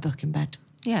and read my book in bed.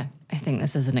 Yeah, I think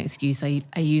this is an excuse I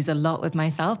use a lot with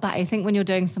myself, but I think when you're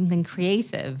doing something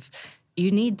creative, you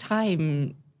need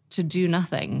time to do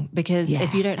nothing, because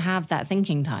if you don't have that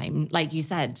thinking time, like you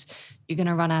said, you're going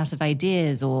to run out of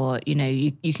ideas, or, you know,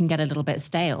 you can get a little bit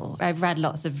stale. I've read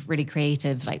lots of really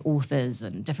creative, like, authors,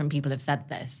 and different people have said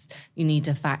this. You need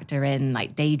to factor in,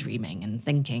 like, daydreaming and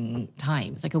thinking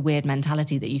time. It's like a weird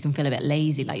mentality that you can feel a bit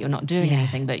lazy, like you're not doing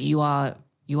anything, but you are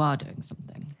doing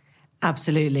something.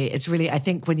 Absolutely. It's really, I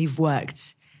think when you've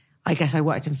worked, I guess I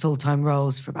worked in full-time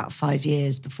roles for about 5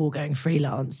 years before going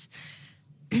freelance.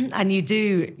 And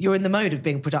you're in the mode of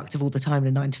being productive all the time in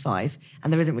a 9 to 5,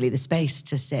 and there isn't really the space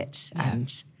to sit and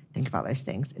think about those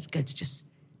things. It's good to just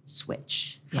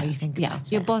switch how you think about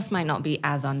it. Your boss might not be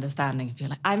as understanding if you're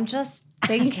like, I'm just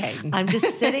thinking. I'm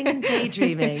just sitting and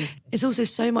daydreaming. It's also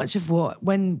so much of what,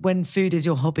 when food is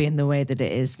your hobby in the way that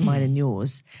it is mine and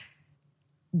yours,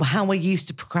 how I used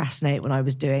to procrastinate when I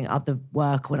was doing other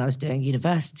work, when I was doing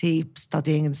university,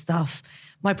 studying and stuff.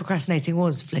 My procrastinating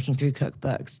was flicking through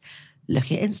cookbooks,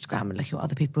 looking at Instagram and looking at what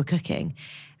other people are cooking.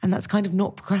 And that's kind of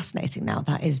not procrastinating now.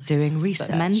 That is doing research.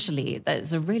 But mentally,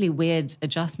 that's a really weird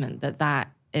adjustment that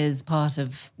is part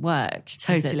of work.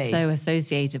 Totally. It's so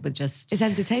associated with just... It's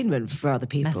entertainment for other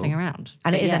people. Messing around.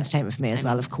 And it is entertainment for me as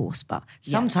well, of course. But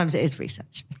sometimes it is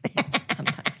research.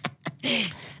 Sometimes.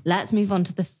 Let's move on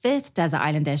to the 5th desert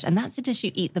island dish. And that's the dish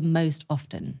you eat the most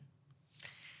often.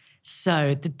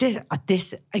 So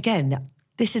this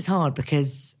is hard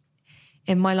because...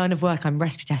 in my line of work, I'm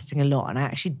recipe testing a lot, and I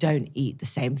actually don't eat the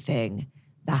same thing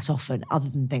that often, other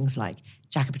than things like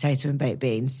jacket potato and baked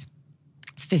beans,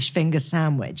 fish finger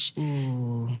sandwich.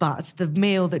 Ooh. But the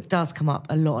meal that does come up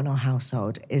a lot in our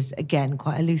household is, again,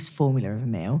 quite a loose formula of a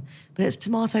meal, but it's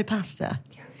tomato pasta.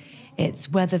 Yeah. It's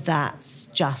whether that's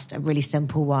just a really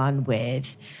simple one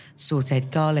with sautéed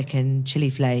garlic and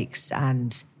chili flakes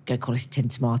and good quality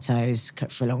tinned tomatoes,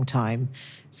 cooked for a long time.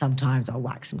 Sometimes I'll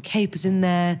whack some capers in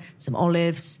there, some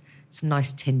olives, some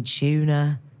nice tinned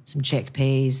tuna, some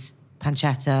chickpeas,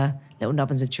 pancetta, little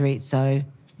nubbins of chorizo,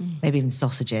 maybe even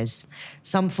sausages.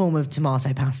 Some form of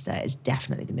tomato pasta is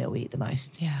definitely the meal we eat the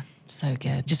most. Yeah, so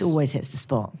good. Just always hits the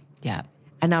spot. Yeah.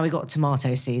 And now we've got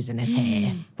tomato season is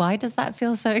here. Why does that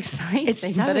feel so exciting?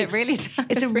 It really does.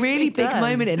 It's a really big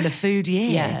moment in the food year.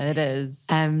 Yeah, it is.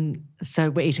 So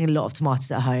we're eating a lot of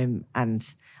tomatoes at home, and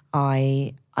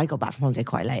I got back from holiday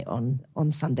quite late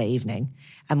on Sunday evening,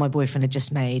 and my boyfriend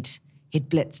he'd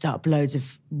blitzed up loads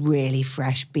of really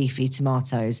fresh, beefy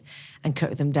tomatoes and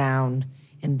cooked them down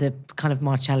in the kind of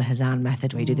Marcella Hazan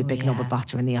method, where you do the big knob of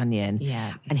butter and the onion.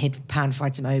 Yeah. And he'd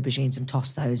pan-fried some aubergines and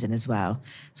tossed those in as well.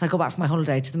 So I got back from my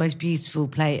holiday to the most beautiful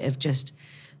plate of just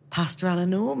pasta alla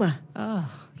norma. Oh,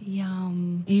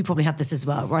 yum. You probably had this as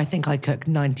well, where I think I cook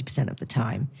 90% of the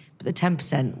time, but the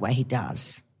 10% where he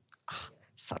does,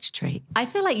 such a treat. I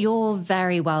feel like you're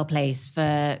very well placed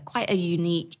for quite a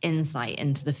unique insight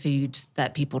into the food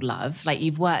that people love. Like,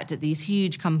 you've worked at these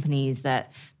huge companies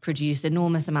that produce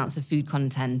enormous amounts of food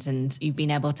content, and you've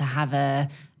been able to have a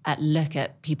look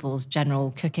at people's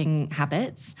general cooking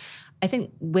habits. I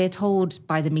think we're told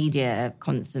by the media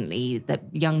constantly that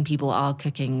young people are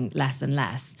cooking less and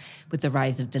less with the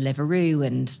rise of Deliveroo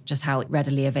and just how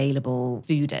readily available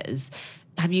food is.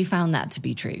 Have you found that to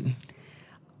be true?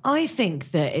 I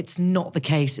think that it's not the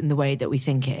case in the way that we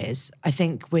think it is. I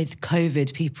think with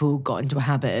COVID, people got into a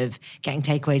habit of getting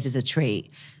takeaways as a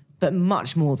treat. But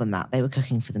much more than that, they were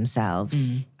cooking for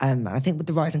themselves. I think with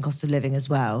the rising cost of living as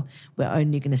well, we're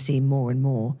only going to see more and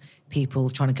more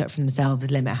people trying to cook for themselves,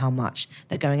 limit how much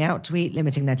they're going out to eat,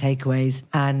 limiting their takeaways.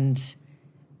 And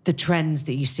the trends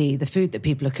that you see, the food that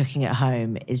people are cooking at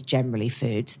home is generally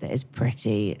food that is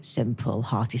pretty simple,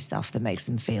 hearty stuff that makes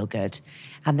them feel good.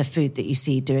 And the food that you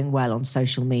see doing well on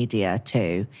social media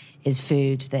too is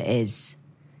food that is...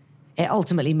 It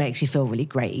ultimately makes you feel really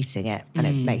great eating it, and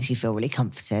it makes you feel really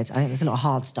comforted. I think there's a lot of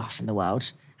hard stuff in the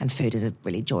world, and food is a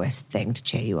really joyous thing to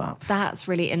cheer you up. That's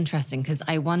really interesting, because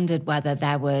I wondered whether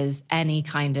there was any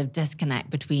kind of disconnect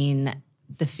between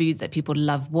the food that people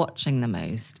love watching the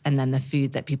most and then the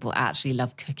food that people actually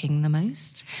love cooking the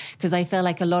most. Because I feel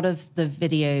like a lot of the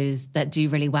videos that do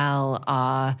really well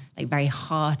are like very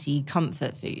hearty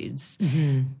comfort foods.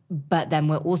 But then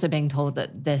we're also being told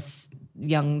that this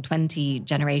young 20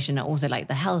 generation are also like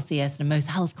the healthiest and most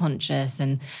health conscious,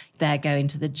 and they're going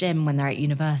to the gym when they're at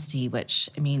university, which,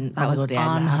 I mean, that was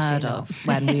unheard of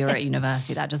when we were at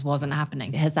university. That just wasn't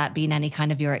happening. Has that been any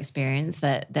kind of your experience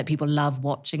that people love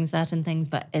watching certain things,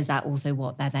 but is that also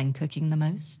what they're then cooking the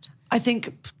most? I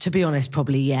think, to be honest,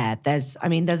 probably, yeah. There's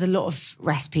a lot of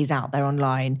recipes out there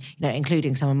online,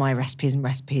 including some of my recipes and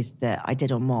recipes that I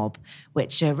did on Mob,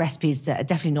 which are recipes that are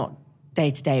definitely not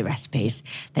day-to-day recipes.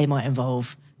 They might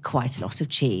involve quite a lot of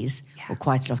cheese or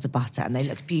quite a lot of butter, and they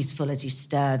look beautiful as you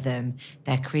stir them.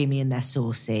 They're creamy and they're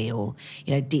saucy, or,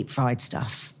 deep fried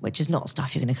stuff, which is not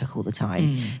stuff you're going to cook all the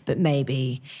time. But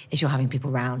maybe if you're having people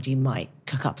around, you might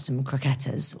cook up some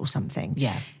croquetas or something.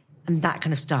 Yeah. And that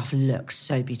kind of stuff looks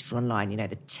so beautiful online,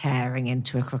 the tearing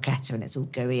into a croqueta and it's all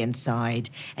gooey inside,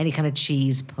 any kind of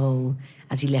cheese pull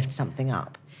as you lift something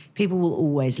up. People will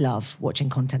always love watching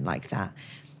content like that.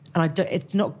 And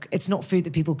it's not food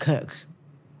that people cook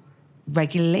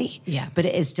regularly, but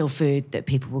it is still food that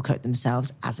people will cook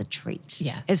themselves as a treat.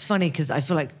 Yeah. It's funny because I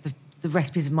feel like the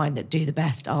recipes of mine that do the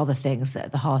best are the things that are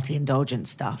the hearty, indulgent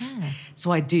stuff. Yeah.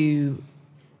 So I do,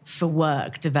 for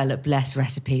work, develop less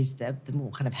recipes that are the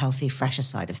more kind of healthy, fresher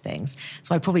side of things.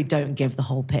 So I probably don't give the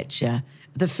whole picture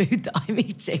of the food that I'm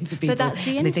eating to people. But that's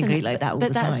the internet. They think I eat like that all the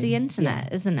time. But that's the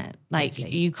internet, isn't it? Like,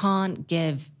 totally. You can't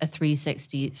give a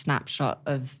 360 snapshot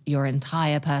of your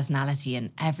entire personality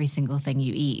and every single thing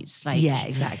you eat. Like, yeah,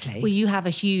 exactly. Well, you have a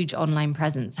huge online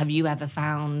presence. Have you ever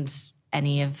found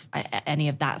any of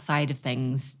that side of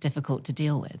things difficult to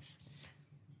deal with?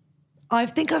 I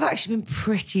think I've actually been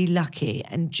pretty lucky,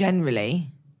 and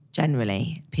generally,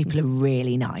 people are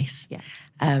really nice. Yeah.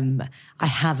 I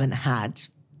haven't had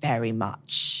very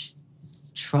much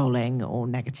trolling or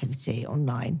negativity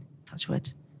online. Touch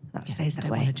wood. That stays that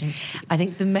way. I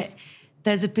think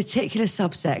there's a particular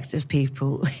subsect of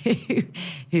people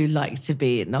who like to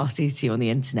be nasty to you on the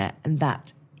internet, and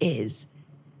that is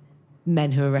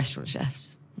men who are restaurant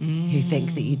chefs who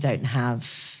think that you don't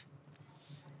have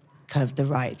kind of the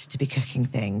right to be cooking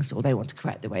things, or they want to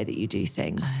correct the way that you do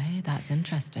things. Oh, that's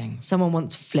interesting. Someone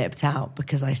once flipped out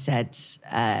because I said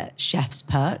chef's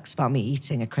perks about me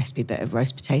eating a crispy bit of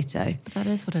roast potato. But that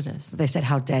is what it is. They said,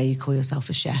 how dare you call yourself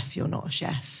a chef? You're not a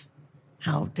chef.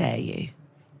 How dare you?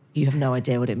 You have no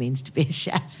idea what it means to be a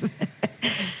chef.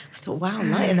 I thought, wow,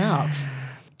 lighten up.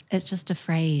 It's just a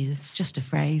phrase. It's just a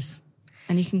phrase.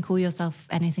 And you can call yourself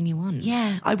anything you want.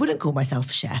 Yeah, I wouldn't call myself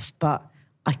a chef, but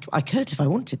I could if I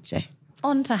wanted to.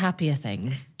 On to happier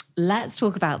things. Let's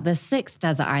talk about the 6th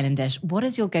desert island dish. What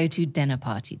is your go-to dinner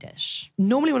party dish?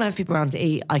 Normally when I have people around to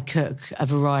eat, I cook a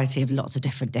variety of lots of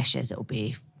different dishes. It'll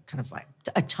be kind of like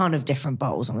a ton of different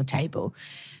bowls on the table.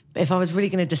 But if I was really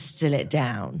going to distill it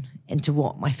down into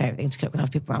what my favourite thing to cook when I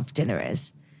have people around for dinner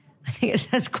is, I think it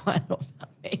says quite a lot about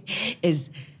me, is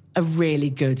a really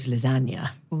good lasagna.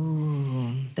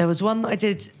 Ooh. There was one that I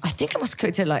did, I think I must have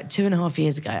cooked it like 2.5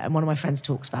 years ago, and one of my friends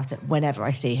talks about it whenever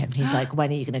I see him. He's like,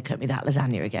 when are you going to cook me that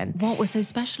lasagna again? What was so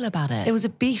special about it? It was a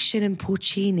beef shin and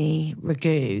porcini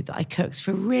ragu that I cooked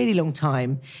for a really long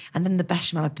time, and then the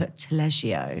bechamel I put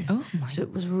taleggio. Oh my So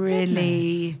it was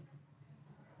really,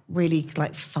 really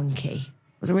like funky.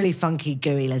 It was a really funky,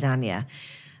 gooey lasagna.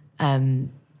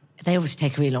 They obviously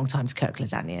take a really long time to cook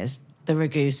lasagnas. The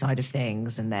ragu side of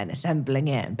things, and then assembling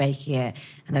it and baking it,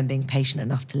 and then being patient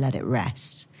enough to let it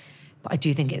rest. But I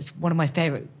do think it's one of my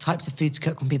favourite types of food to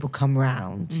cook when people come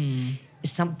round.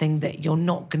 It's something that you're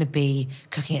not going to be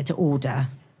cooking it to order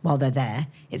while they're there.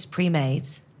 It's pre-made.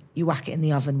 You whack it in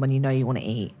the oven when you know you want to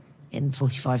eat in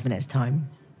 45 minutes' time.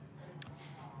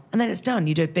 And then it's done.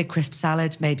 You do a big crisp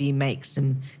salad. Maybe you make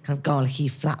some kind of garlicky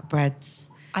flatbreads.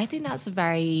 I think that's a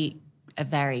very a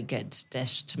very good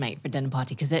dish to make for a dinner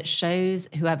party because it shows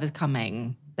whoever's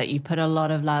coming that you put a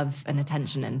lot of love and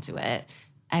attention into it.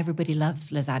 Everybody loves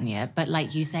lasagna, but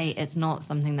like you say, it's not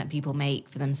something that people make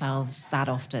for themselves that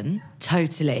often.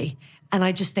 Totally. And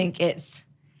I just think it's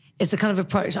the kind of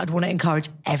approach I'd want to encourage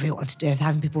everyone to do if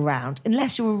having people around,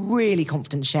 unless you're a really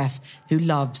confident chef who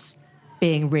loves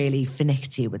being really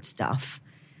finicky with stuff.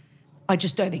 I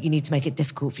just don't think you need to make it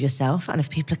difficult for yourself. And if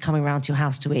people are coming around to your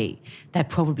house to eat, they're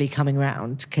probably coming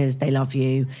around because they love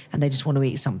you and they just want to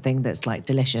eat something that's like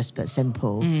delicious but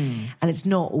simple. And it's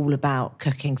not all about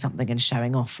cooking something and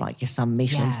showing off like you're some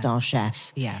Michelin star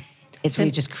chef. Yeah. It's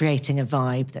really just creating a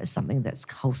vibe that's something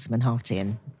that's wholesome and hearty.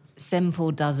 And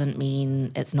simple doesn't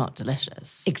mean it's not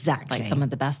delicious. Exactly. Like some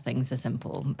of the best things are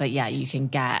simple. But yeah, you can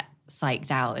get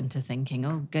psyched out into thinking,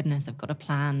 oh goodness, I've got to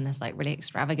plan this like really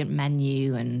extravagant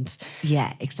menu. And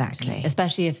yeah, exactly.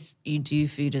 Especially if you do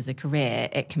food as a career,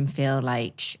 it can feel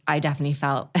like, I definitely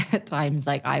felt at times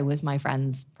like I was my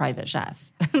friend's private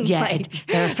chef. Yeah, like,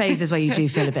 there are phases where you do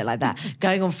feel a bit like that.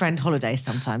 Going on friend holidays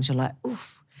sometimes, you're like, oh,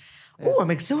 I'm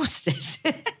exhausted.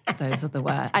 Those are the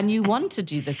worst. And you want to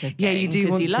do the cooking. Yeah, you do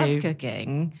want to. Because you love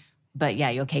cooking. But yeah,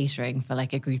 you're catering for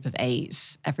like a group of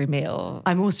 8 every meal.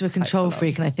 I'm also a control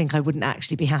freak and I think I wouldn't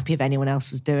actually be happy if anyone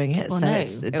else was doing it. Well, so no,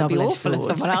 it's a it would be double-edged awful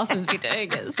sword. if someone else was be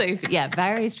doing it. So yeah,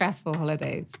 very stressful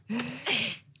holidays.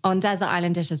 On Desert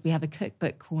Island Dishes, we have a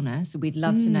cookbook corner. So we'd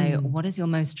love to know, what is your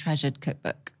most treasured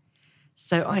cookbook?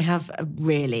 So I have a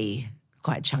really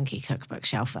quite chunky cookbook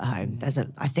shelf at home.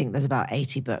 I think there's about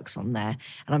 80 books on there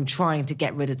and I'm trying to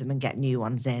get rid of them and get new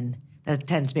ones in. There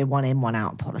tends to be a one in, one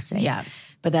out policy. Yeah.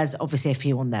 But there's obviously a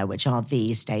few on there which are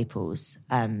the staples.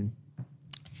 I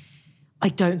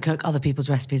don't cook other people's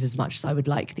recipes as much as I would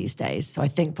like these days. So I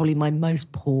think probably my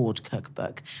most poured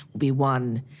cookbook will be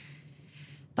one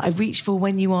that I reach for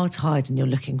when you are tired and you're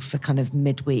looking for kind of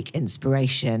midweek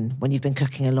inspiration, when you've been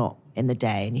cooking a lot in the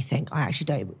day and you think, I actually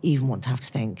don't even want to have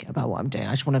to think about what I'm doing.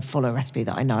 I just want to follow a recipe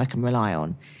that I know I can rely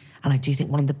on. And I do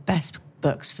think one of the best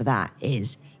books for that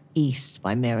is East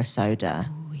by Mira Soda.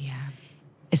 Oh, yeah.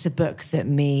 It's a book that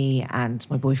me and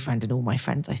my boyfriend and all my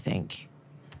friends, I think,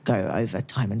 go over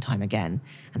time and time again.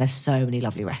 And there's so many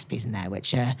lovely recipes in there,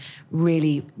 which are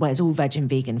really, well, it's all veg and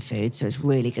vegan food. So it's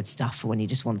really good stuff for when you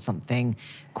just want something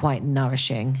quite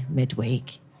nourishing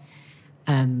midweek.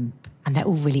 And they're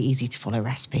all really easy to follow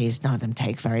recipes. None of them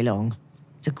take very long.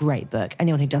 It's a great book.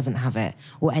 Anyone who doesn't have it,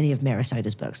 or any of Mira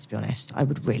Soda's books, to be honest, I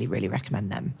would really, really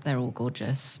recommend them. They're all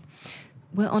gorgeous.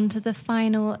 We're on to the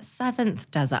final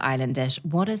 7th desert island dish.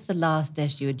 What is the last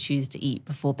dish you would choose to eat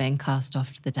before being cast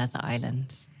off to the desert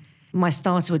island? My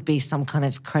starter would be some kind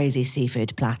of crazy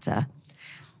seafood platter.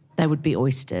 There would be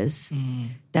oysters.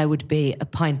 There would be a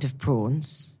pint of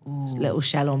prawns, little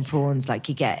shell on prawns like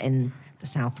you get in the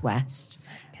southwest,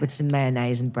 with some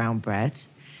mayonnaise and brown bread.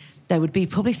 There would be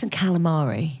probably some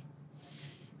calamari.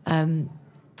 And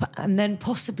then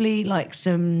possibly like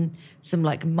some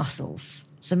like mussels.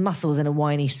 Some mussels in a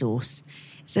winey sauce.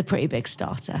 It's a pretty big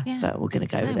starter, but we're going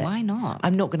to go with it. Why not?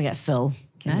 I'm not going to get full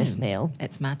in this meal.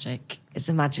 It's magic. It's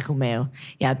a magical meal.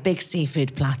 Yeah, a big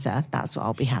seafood platter. That's what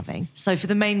I'll be having. So for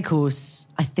the main course,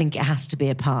 I think it has to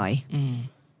be a pie.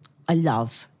 I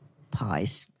love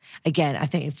pies. Again, I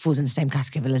think it falls in the same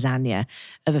category of a lasagna,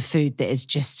 of a food that is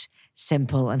just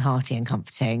simple and hearty and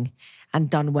comforting and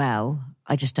done well.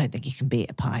 I just don't think you can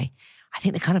beat a pie. I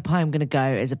think the kind of pie I'm going to go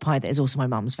is a pie that is also my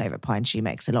mum's favourite pie and she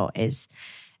makes a lot, is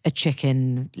a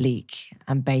chicken leek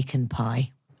and bacon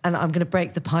pie. And I'm going to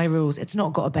break the pie rules. It's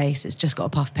not got a base, it's just got a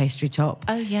puff pastry top.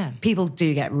 Oh, yeah. People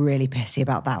do get really pissy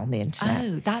about that on the internet.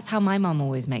 Oh, that's how my mum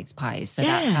always makes pies. So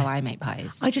that's how I make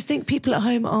pies. I just think people at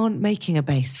home aren't making a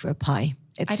base for a pie.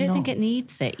 I don't think it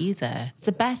needs it either.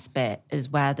 The best bit is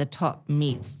where the top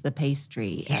meets the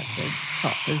pastry at the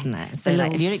top, isn't it? So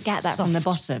like, if you don't get that from the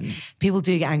bottom. People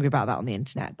do get angry about that on the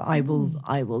internet, but I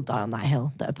will die on that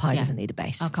hill that a pie doesn't need a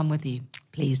base. I'll come with you.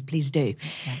 Please do.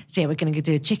 Yeah. So we're going to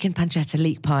do a chicken pancetta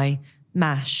leek pie,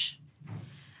 mash,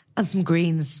 and some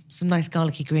greens, some nice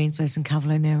garlicky greens, maybe some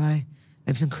cavolo nero,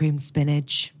 maybe some creamed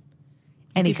spinach,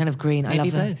 any kind of green. I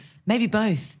love both. Maybe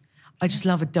both. I just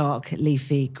love a dark,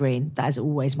 leafy green. That is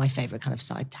always my favourite kind of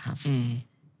side to have.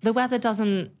 The weather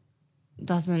doesn't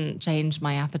change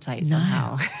my appetite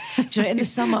somehow. Do you know, in the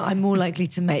summer, I'm more likely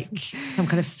to make some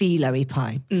kind of phyllo-y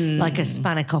pie, like a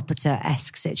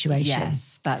spanakopita-esque situation.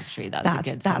 Yes, that's true.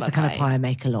 That's the kind of pie I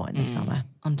make a lot in the summer.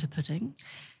 Onto pudding.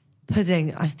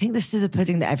 Pudding. I think this is a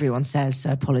pudding that everyone says,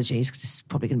 so apologies, because this is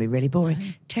probably going to be really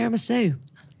boring. Tiramisu.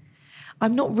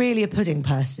 I'm not really a pudding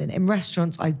person. In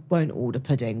restaurants, I won't order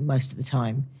pudding most of the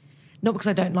time. Not because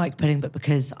I don't like pudding, but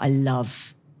because I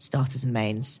love starters and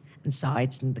mains. and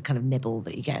sides and the kind of nibble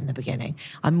that you get in the beginning.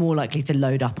 I'm more likely to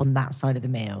load up on that side of the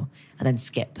meal and then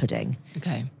skip pudding.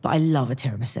 Okay. But I love a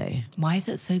tiramisu. Why is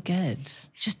it so good? It's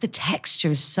just the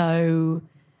texture is so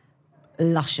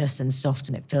luscious and soft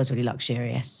and it feels really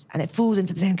luxurious. And it falls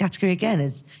into the same category again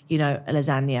as, a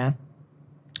lasagna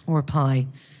or a pie,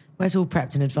 where it's all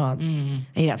prepped in advance and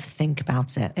you don't have to think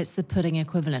about it. It's the pudding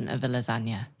equivalent of a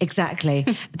lasagna. Exactly.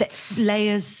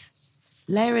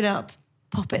 Layer it up,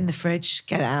 pop it in the fridge,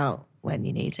 get it out when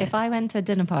you need it. If I went to a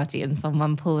dinner party and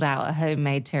someone pulled out a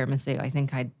homemade tiramisu, I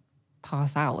think I'd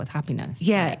pass out with happiness.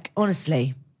 Yeah,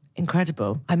 honestly,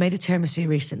 incredible. I made a tiramisu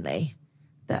recently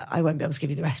that I won't be able to give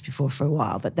you the recipe for a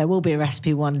while, but there will be a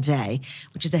recipe one day,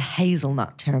 which is a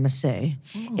hazelnut tiramisu.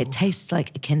 Ooh. It tastes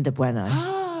like a Kinder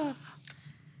Bueno.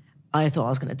 I thought I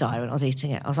was going to die when I was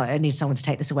eating it. I was like, I need someone to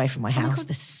take this away from my house.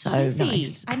 This is so Sophie,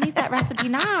 nice. I need that recipe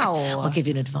now. I'll give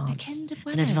you an advance.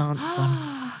 An advanced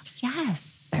one.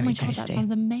 Yes. Very God, tasty. That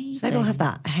sounds amazing. So maybe I'll have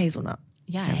that, a hazelnut.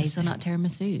 Yeah, hazelnut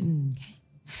tiramisu. Okay.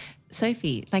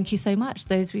 Sophie, thank you so much.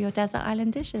 Those were your desert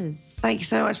island dishes. Thank you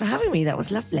so much for having me. That was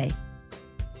lovely.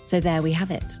 So there we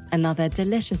have it, another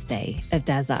delicious day of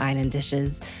desert island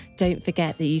dishes. Don't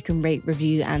forget that you can rate,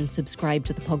 review and subscribe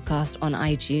to the podcast on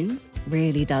iTunes.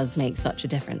 Really does make such a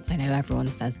difference. I know everyone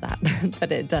says that,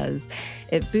 but it does.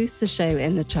 It boosts the show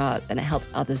in the charts and it helps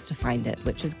others to find it,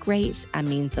 which is great and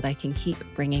means that I can keep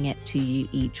bringing it to you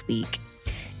each week.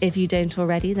 If you don't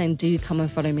already, then do come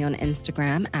and follow me on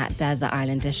Instagram at Desert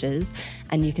Island Dishes.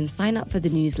 And you can sign up for the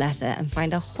newsletter and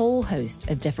find a whole host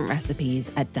of different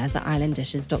recipes at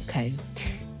desertislanddishes.co.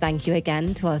 Thank you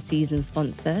again to our season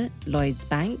sponsor, Lloyds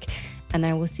Bank. And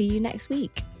I will see you next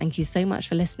week. Thank you so much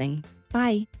for listening.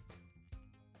 Bye.